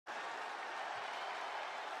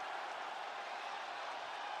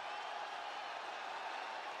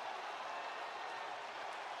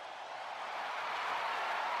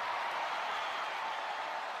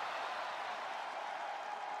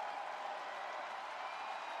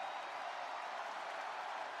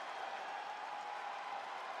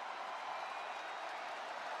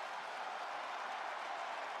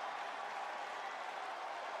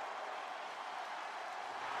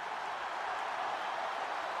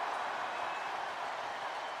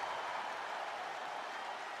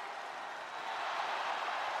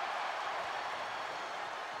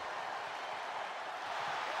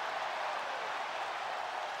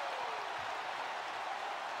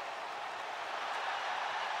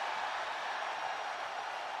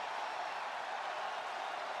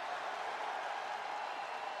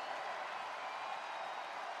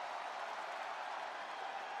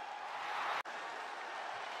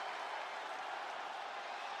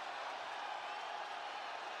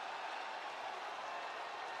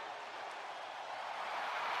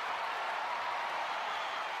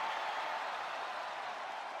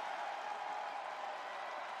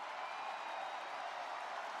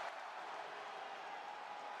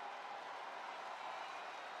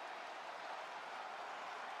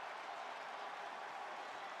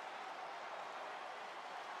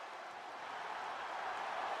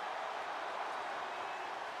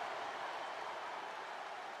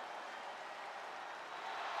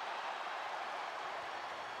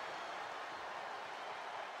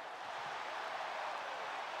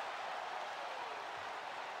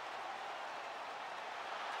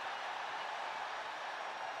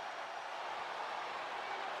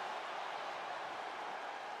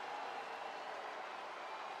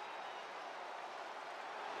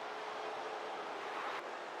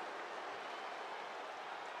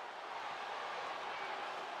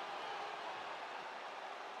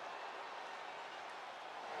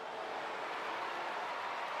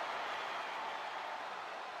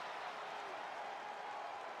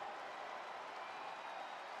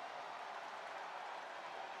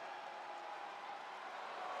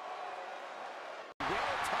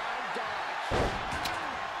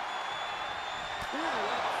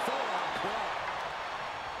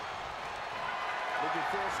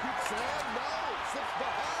slam, no, slips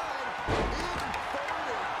behind,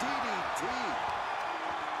 inverted DDT.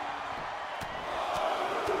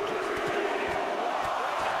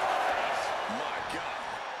 My God.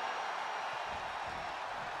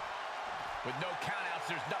 With no countouts,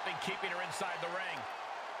 there's nothing keeping her inside the ring.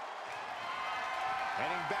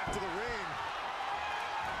 Heading back to the ring.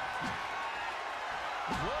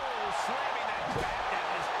 Whoa, slamming that bat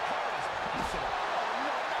down as hard as possible. Oh,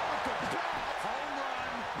 no, not with the bat. Home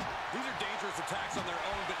run. These are dangerous attacks on their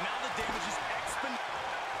own, but now the damage is exponential.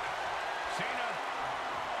 Cena,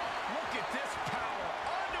 look at this power.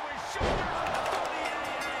 Onto his shoulders for the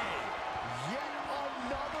AA. Yet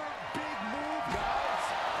another big move, guys.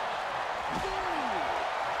 Ooh.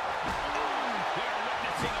 We are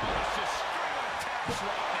witnessing a vicious string of attacks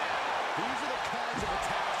right now. These are the kinds of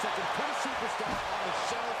attacks that can put a superstar on the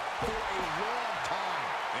shelf for a long time.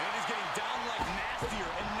 And he's getting downright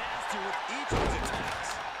nastier and nastier with each of his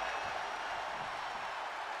attacks.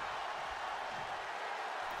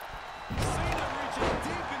 Cena reaches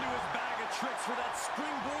deep into his bag of tricks for that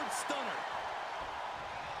springboard stunner.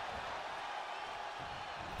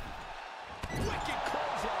 Wicked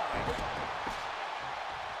clothesline.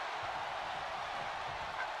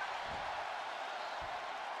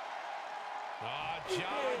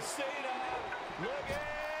 John Cena looking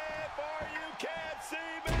for you can't see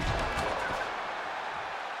me.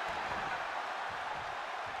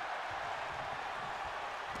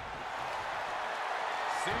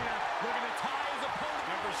 Cena looking to tie his opponent.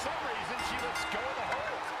 And for some reason, she lets go of the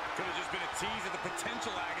hold. Could have just been a tease of the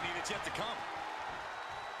potential agony that's yet to come.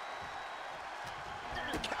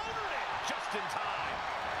 Countered it just in time.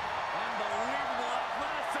 Unbelievable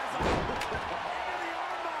athleticism. Into the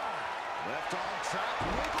armbar. Left arm trap,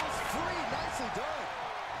 wiggles free. Nicely done.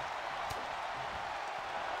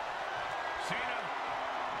 Cena,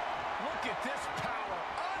 look at this power.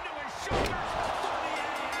 Onto his shoulders for the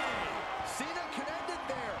AA. Cena connected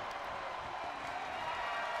there.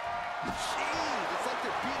 Jeez, it's like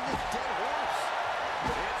they're beating this dead horse.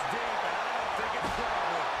 It's deep, and I don't think it's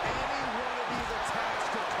probable. Any one of these attacks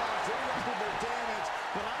could cause irreparable damage,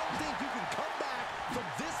 but I don't think you can come back from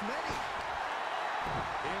this many.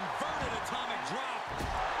 Inverted atomic drop.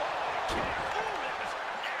 Ooh, that was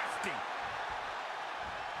nasty.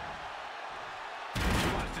 She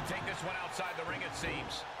wants to take this one outside the ring, it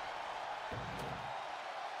seems.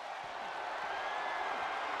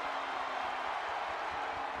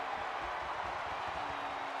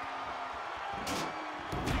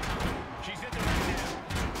 She's in the ring now.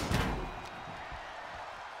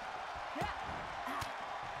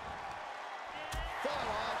 Fought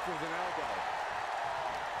off with an elbow.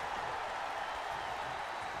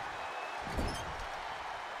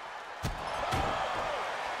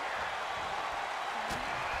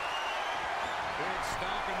 Big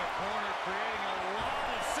stomp in the corner, creating a lot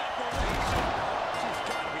of separation. She's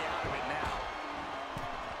got to be out of it now.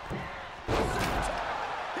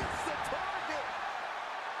 Hits the target.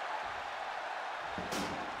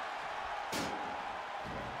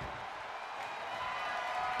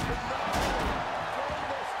 Throwing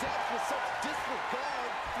those steps with such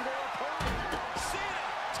disregard for their opponent. Cena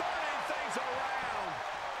turning things around.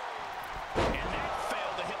 And that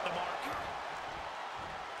failed to hit the mark.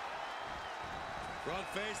 Front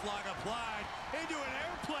face lock applied into an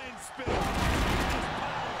airplane spin.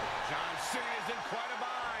 John Cena is in quite a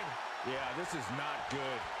bind. Yeah, this is not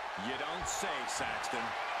good. You don't say, Saxton.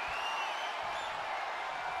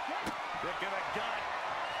 Kick in the gut.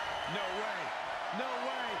 No way. No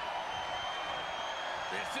way.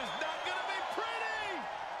 This is not going to be pretty.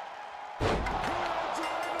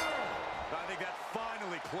 I think that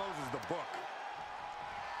finally closes the book.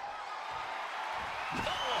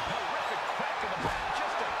 Oh, horrific crack to the back.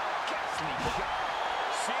 Just a ghastly shot.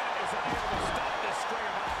 Cena is unable to stop this string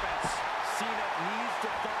of offense. Cena needs to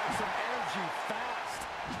find some energy fast.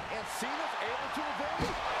 And Cena's able to evade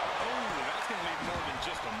it. Oh, that's going to leave more than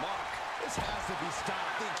just a mark. This has to be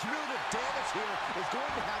stopped. The cumulative damage here is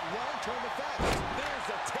going to have long-term effects. There's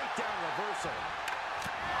a takedown reversal.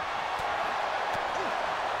 Ooh,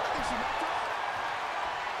 I think she knocked her out.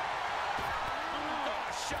 Oh,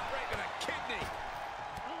 a shot right to the kidney.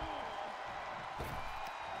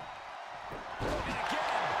 And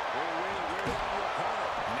again. Where's your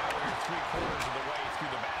opponent? Now we're 3/4 of the way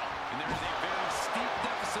through the battle. And there's a very steep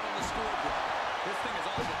deficit on the scoreboard. This thing is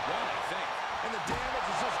all but won, I think. And the damage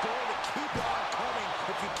is just going to keep on coming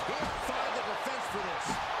if you can't find the defense for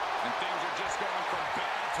this. And things are just going from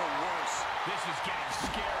bad to worse. This is getting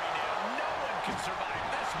scary now. No one can survive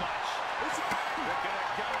this much. Look at that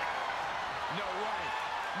gut. No way.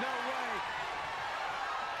 No way.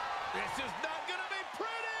 This is not going to be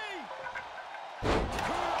pretty.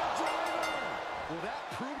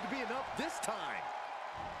 open up this time.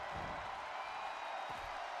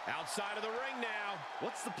 Outside of the ring now.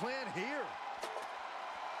 What's the plan here?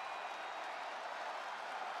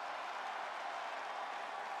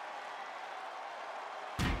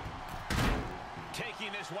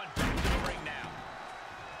 Taking this one back to the ring now.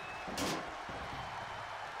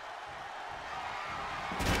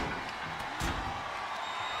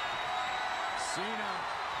 Cena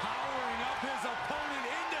powering up his opponent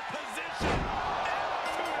into position.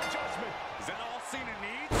 To adjustment. Is that all Cena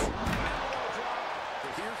needs? Elbow drop.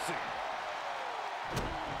 Piercing.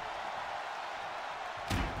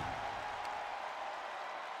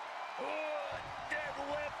 Dead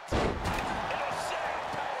whipped. And a shot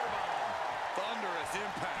powerbomb. Thunderous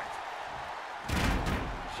impact.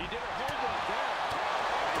 She did her homework there.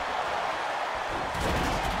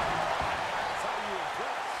 That's how you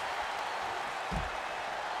impress.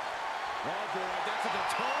 Oh boy, that's a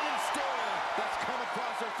determined stare that's come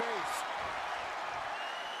across her face.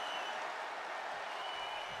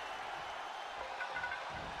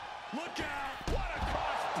 Look out. What a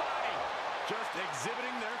cross body. Just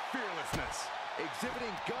exhibiting their fearlessness.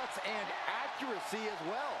 Exhibiting guts and accuracy as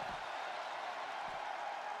well.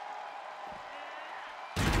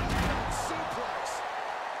 Suplex.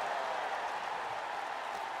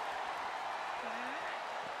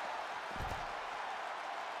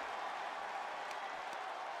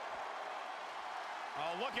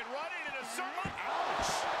 Oh, look at running into someone.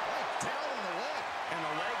 Ouch! Right down on the leg. And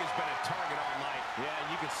the leg has been a target all night.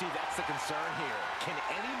 Yeah, you can see that's the concern here. Can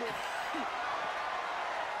any more...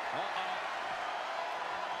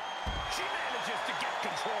 She manages to get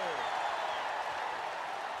control.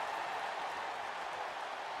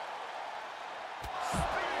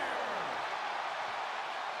 Spear.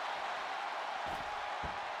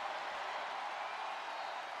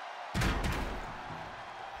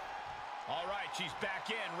 All right, she's back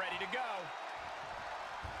in, ready to go.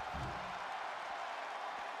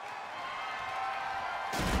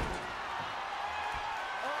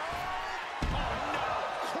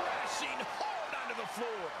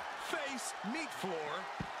 Floor. Face, meat floor.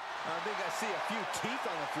 I think I see a few teeth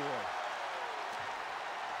on the floor.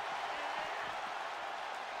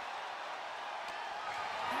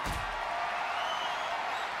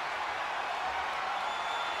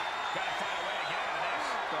 Gotta find a way to get out of this.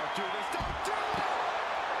 Don't do this. Don't do it!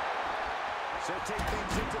 So take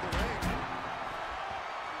things into the ring.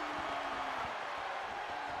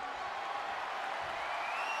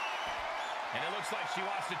 And it looks like she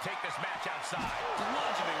wants to take this match outside.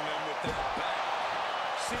 Bludgeoning them with that bat.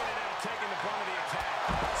 Cena now taking the brunt of the attack.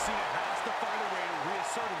 Cena has to find a way to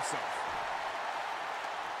reassert himself.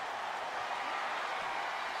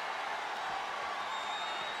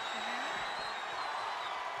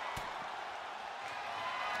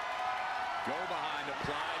 Go behind,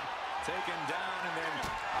 applied, taken down, and then...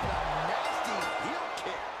 A nasty heel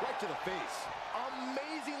kick right to the face.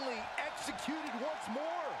 Amazingly executed once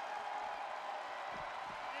more.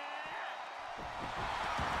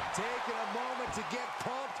 Taking a moment to get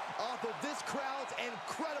pumped off of this crowd's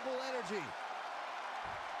incredible energy.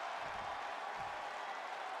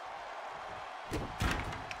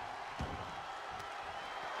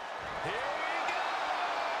 Here we go!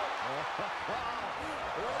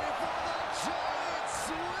 Ready for the giant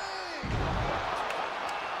swing!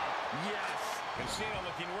 Yes! And Cena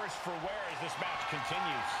looking worse for wear as this match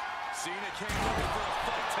continues. Cena came looking for a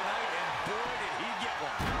fight tonight, and boy, did he get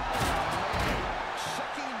one.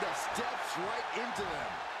 Chucking the steps right into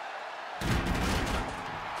them.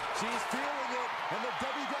 She's feeling it, and the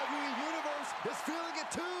WWE Universe is feeling it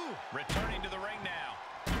too. Returning to the ring now.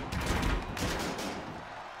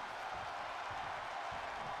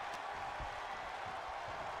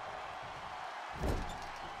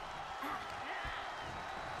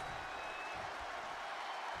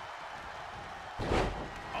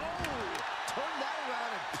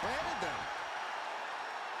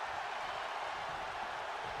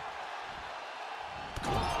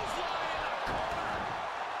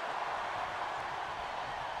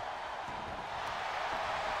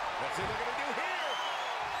 What's it gonna do here?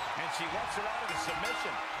 And she lets her out of the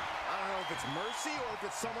submission. I don't know if it's mercy or if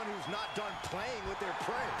it's someone who's not done playing with their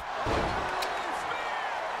prey.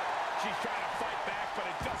 She's trying to fight back, but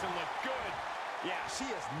it doesn't look good. Yeah, she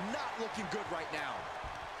is not looking good right now.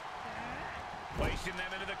 Placing them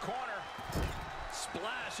into the corner.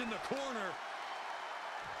 Splash in the corner.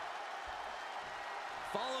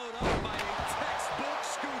 Followed up by a textbook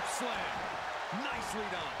scoop slam. Nicely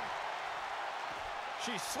done.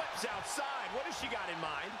 She slips outside. What has she got in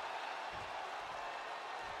mind?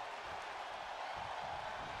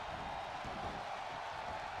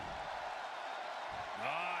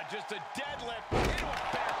 just a deadlift into a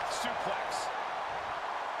back suplex.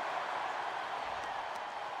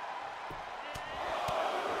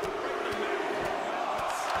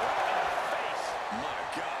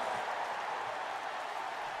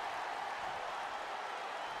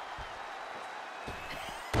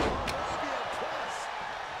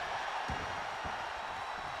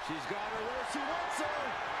 She's got her where she wants her.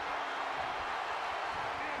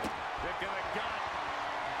 Kick in the gut.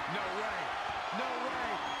 No way. No way.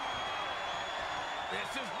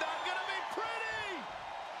 This is not going to be pretty.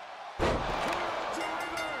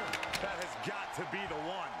 That has got to be the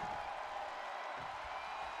one.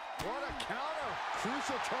 What a counter.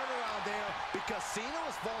 Crucial turnaround there because Cena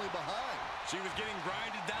was falling behind. She was getting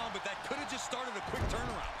grinded down, but that could have just started a quick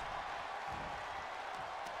turnaround.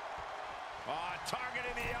 Target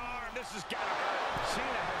in the arm. This has got to hurt.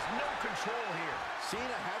 Cena has no control here.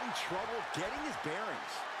 Cena having trouble getting his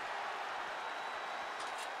bearings.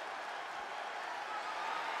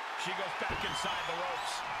 She goes back inside the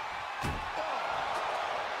ropes. Oh.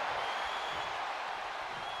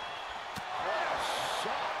 What a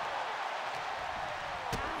shot.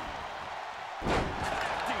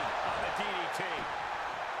 Connecting on the DDT.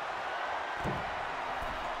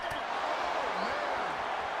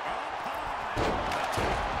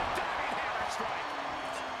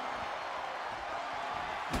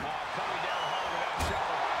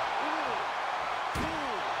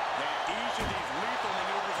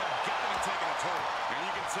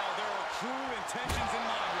 Tensions in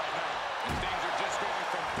mind right now. And things are just going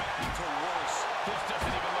from bad to worse. This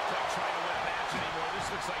doesn't even look like trying to win a match anymore. This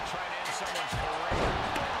looks like trying to end someone's career.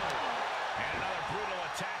 And another brutal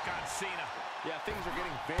attack on Cena. Yeah, things are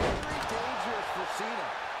getting very dangerous for Cena.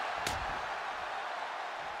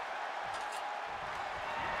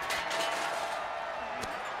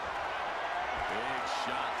 Big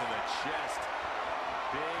shot to the chest.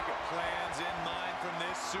 Big plans in mind from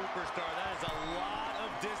this superstar. That is a lot of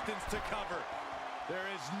distance to cover. There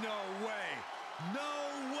is no way,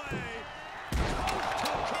 coast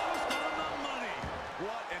to coast on the money.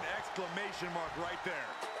 What an exclamation mark right there.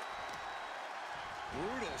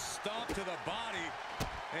 Brutal stomp to the body,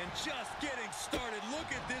 and just getting started.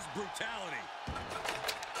 Look at this brutality.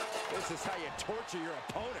 This is how you torture your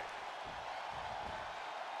opponent.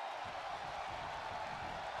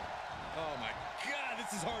 Oh my God,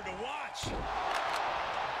 this is hard to watch.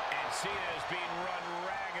 And Cena is being run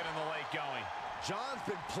ragged in the late going. John's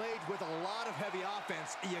been plagued with a lot of heavy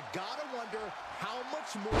offense. You gotta wonder how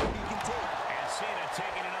much more he can take. And Cena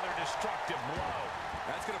taking another destructive blow.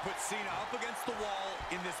 That's gonna put Cena up against the wall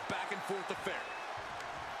in this back and forth affair.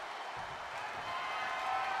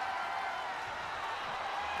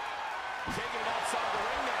 Taking it outside the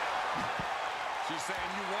ring now. She's saying,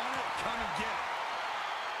 you want it? Come and get it.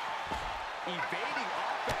 Evading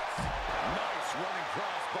offense. Nice running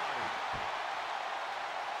crossbody.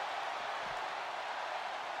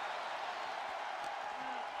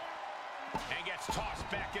 And gets tossed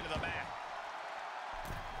back into the mat.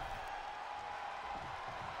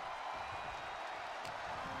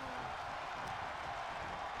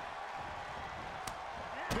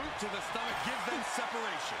 Boot to the stomach gives them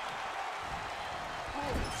separation.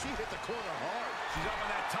 Ooh, she hit the corner hard. She's up on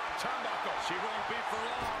that top turnbuckle. She won't be for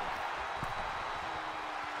long.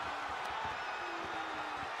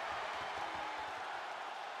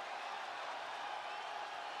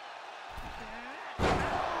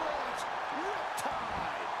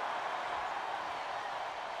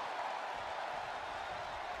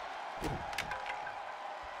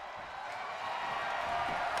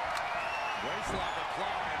 Waistlock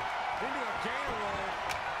applied into a gator roll.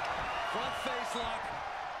 Front face lock.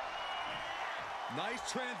 Nice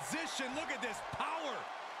transition. Look at this power.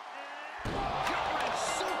 German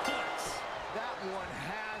suplex. That one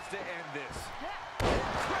has to end this.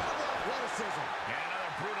 Incredible athleticism. And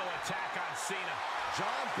another brutal attack on Cena.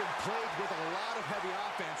 John's been plagued with a lot of heavy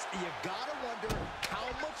offense. You gotta wonder how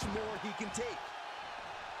much more he can take.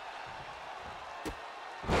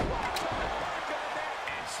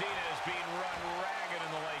 And Cena is being run ragged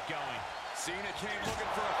in the late going. Cena came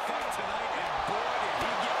looking for a fight tonight, and boy, did he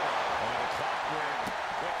get one. Oh, the clock ring.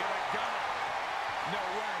 Look at the gun. No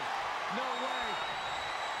way. No way.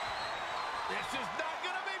 This is not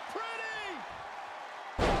going to be pretty.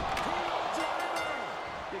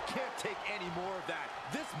 You can't take any more of that.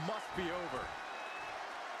 This must be over.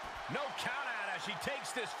 No count out as she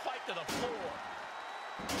takes this fight to the floor.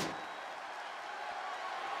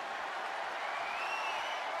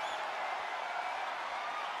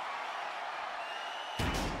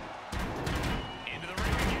 Into the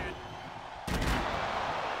ring again.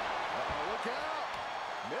 Look out.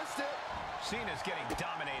 Missed it. Cena's getting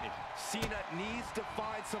dominated. Cena needs to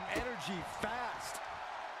find some energy fast.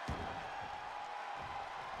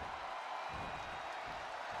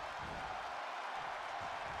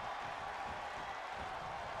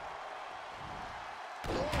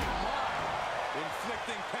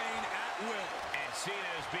 Inflicting pain at will. And Cena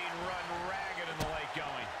is being run ragged in the late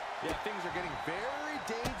going. Yeah, things are getting very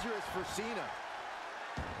dangerous for Cena.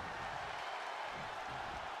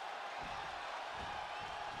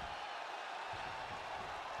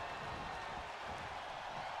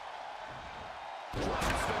 Drops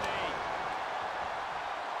the knee.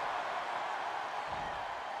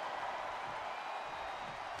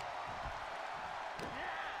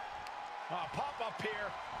 Pop up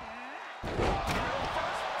here.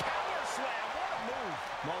 First power slam. What a move.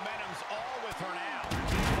 Momentum's all with her now.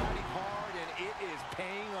 She's fighting hard, and it is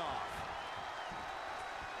paying off.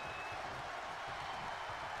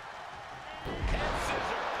 Head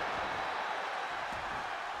scissor.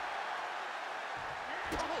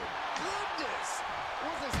 Oh, goodness!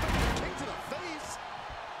 Wasn't expecting a kick to the face.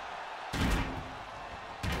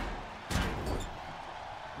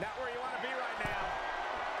 Not where you want to be right now.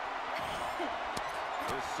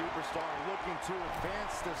 This superstar looking to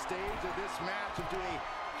advance the stage of this match into a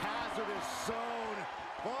hazardous zone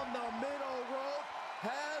on the middle rope.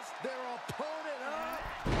 Has their opponent up.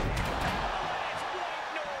 It's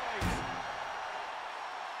white noise.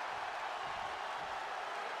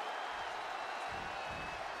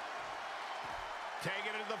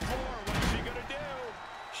 Taking it to the floor. What's she gonna do?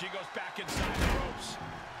 She goes back inside the ropes.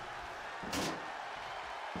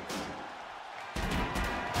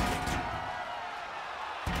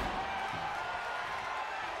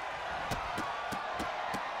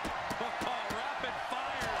 Rapid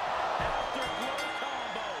fire afterglow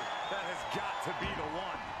combo. That has got to be the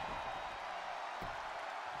one.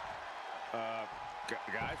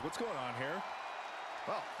 Guys, what's going on here?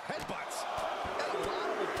 Oh, headbutts. And a lot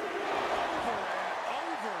of them.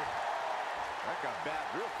 Over and over. That got bad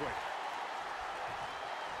real quick.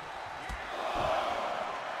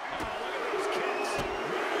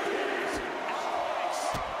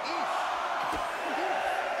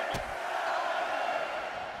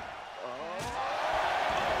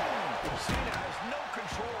 Cena has no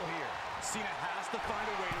control here. Cena has to find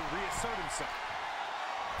a way to reassert himself.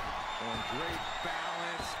 And great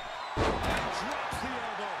balance. And drops the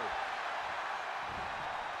elbow.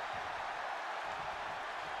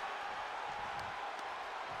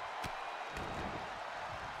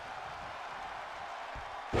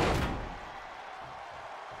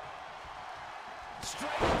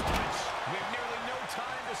 Straight punch. We have nearly no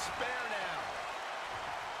time to spare now.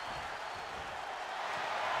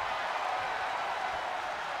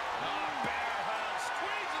 Bear hug,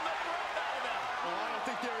 squeezing the breath out of them. Oh, I don't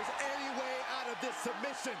think there is any way out of this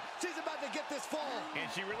submission. She's about to get this fall. And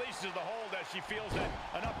she releases the hold as she feels that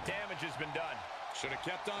enough damage has been done. Should have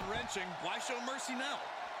kept on wrenching. Why show mercy now?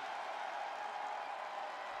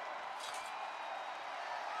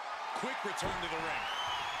 Quick return to the ring.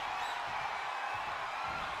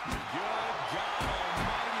 Good God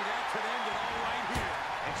almighty, that could end it all right here.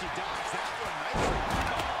 And she dodged that one nicely.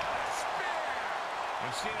 And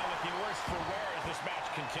Cena looking worse for wear as this match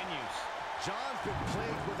continues. John's been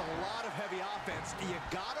plagued with a lot of heavy offense. You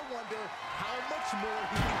gotta wonder how much more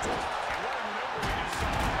he can take. And what a maneuver we just saw.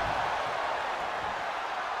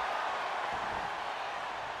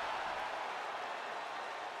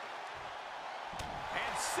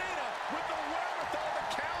 And Cena with the wherewithal to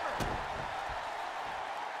counter.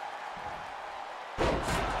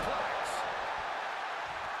 Suplex.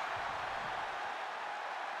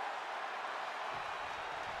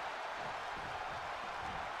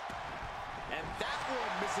 And that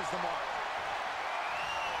one misses the mark.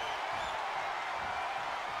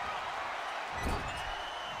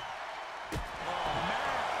 Oh,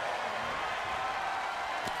 man.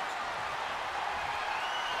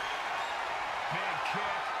 Big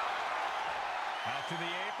kick. Out to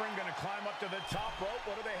the apron, going to climb up to the top rope.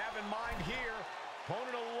 What do they have in mind here?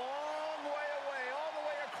 Opponent a long way away, all the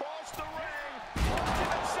way across the ring.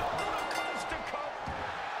 Launching himself to the coast to coast.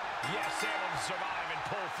 Yes, able to survive and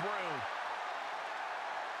pull through.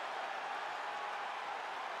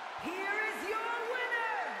 Here is your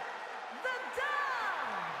winner, the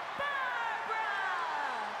Dawn Barbara!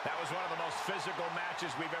 That was one of the most physical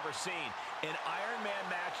matches we've ever seen. An Iron Man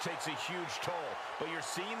match takes a huge toll, but you're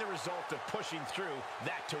seeing the result of pushing through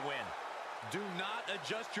that to win. Do not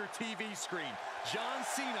adjust your TV screen. John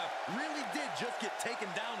Cena really did just get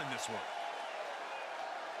taken down in this one.